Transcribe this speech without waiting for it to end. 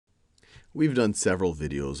We've done several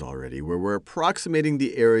videos already where we're approximating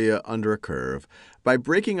the area under a curve by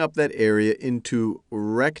breaking up that area into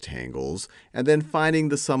rectangles and then finding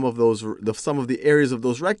the sum of the areas of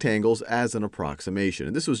those rectangles as an approximation.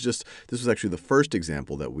 And this was actually the first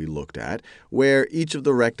example that we looked at, where each of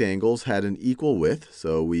the rectangles had an equal width.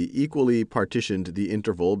 So we equally partitioned the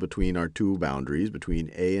interval between our two boundaries,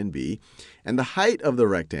 between A and B. And the height of the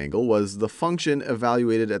rectangle was the function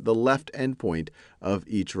evaluated at the left endpoint of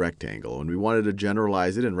each rectangle. When we wanted to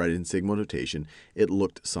generalize it and write it in sigma notation, it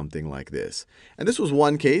looked something like this. And this was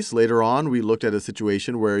one case. Later on, we looked at a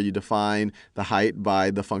situation where you define the height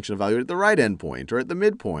by the function evaluated at the right endpoint or at the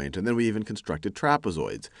midpoint. And then we even constructed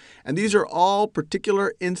trapezoids. And these are all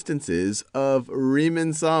particular instances of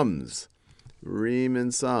Riemann sums.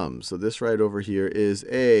 Riemann sums. So this right over here is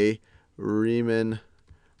a Riemann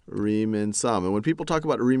sum. And when people talk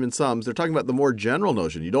about Riemann sums, they're talking about the more general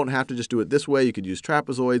notion. You don't have to just do it this way. You could use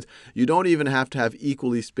trapezoids. You don't even have to have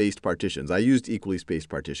equally spaced partitions. I used equally spaced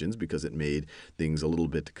partitions because it made things a little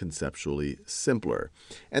bit conceptually simpler.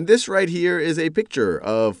 And this right here is a picture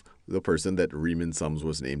of the person that Riemann sums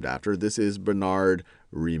was named after. This is Bernard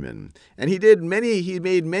Riemann. And he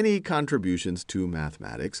made many contributions to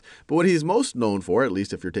mathematics. But what he's most known for, at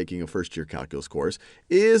least if you're taking a first-year calculus course,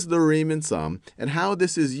 is the Riemann sum and how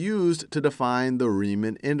this is used to define the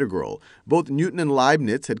Riemann integral. Both Newton and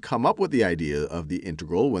Leibniz had come up with the idea of the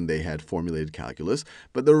integral when they had formulated calculus.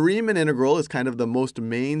 But the Riemann integral is kind of the most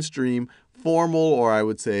mainstream, formal, or I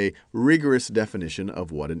would say rigorous definition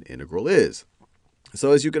of what an integral is.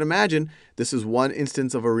 So as you can imagine, this is one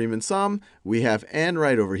instance of a Riemann sum. We have n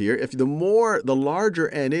right over here. If the larger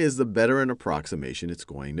n is, the better an approximation it's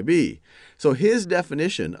going to be. So his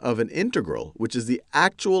definition of an integral, which is the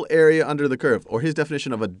actual area under the curve, or his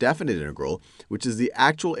definition of a definite integral, which is the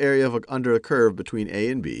actual area under a curve between a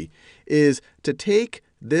and b, is to take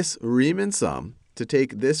this Riemann sum, it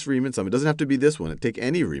doesn't have to be this one, take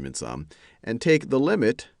any Riemann sum, and take the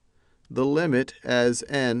limit as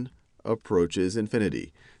n approaches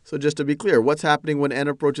infinity. So just to be clear, what's happening when n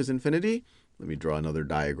approaches infinity? Let me draw another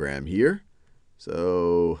diagram here.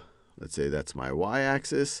 So let's say that's my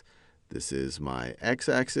y-axis. This is my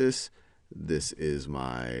x-axis. This is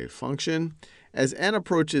my function. As n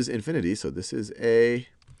approaches infinity, so this is a,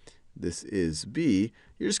 this is b,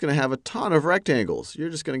 you're just going to have a ton of rectangles. You're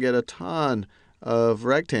just going to get a ton of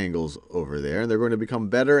rectangles over there, and they're going to become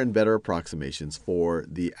better and better approximations for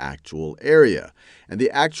the actual area. And the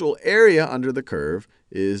actual area under the curve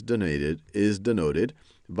is denoted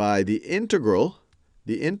by the integral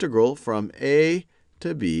from a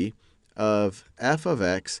to b of f of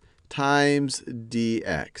x times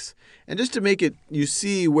dx. And just to make it, you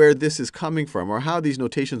see where this is coming from, or how these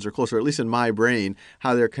notations are close, or at least in my brain,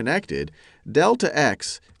 how they're connected. Delta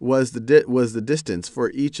x was the distance for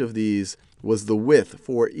each of these, was the width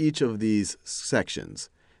for each of these sections.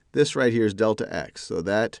 This right here is delta x. So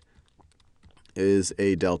that is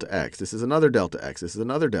a delta x. This is another delta x. This is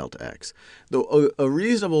another delta x. Though a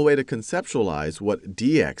reasonable way to conceptualize what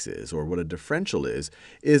dx is, or what a differential is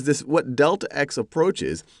this what delta x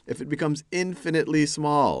approaches if it becomes infinitely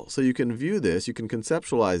small. So you can view this, you can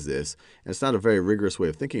conceptualize this, and it's not a very rigorous way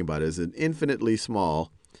of thinking about it, as an infinitely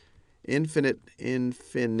small,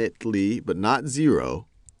 infinitely, but not zero,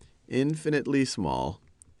 infinitely small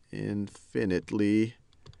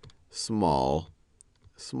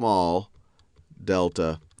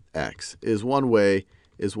delta x is one way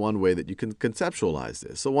that you can conceptualize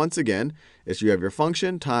this. So once again, you have your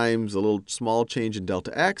function times a little small change in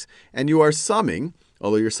delta x, and you are summing,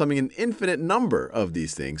 although you're summing an infinite number of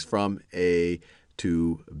these things from a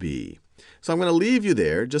to b. So I'm going to leave you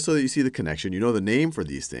there just so that you see the connection. You know the name for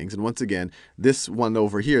these things. And once again, this one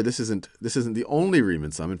over here, this isn't the only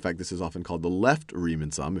Riemann sum. In fact, this is often called the left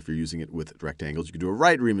Riemann sum if you're using it with rectangles. You could do a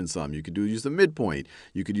right Riemann sum. You could use the midpoint.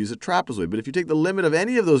 You could use a trapezoid. But if you take the limit of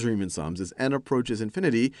any of those Riemann sums as n approaches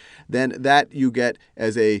infinity, then that you get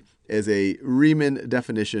as a Riemann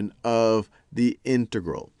definition of the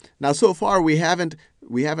integral. Now, so far we haven't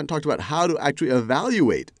talked about how to actually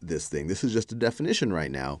evaluate this thing. This is just a definition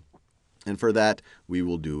right now. And for that, we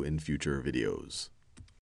will do in future videos.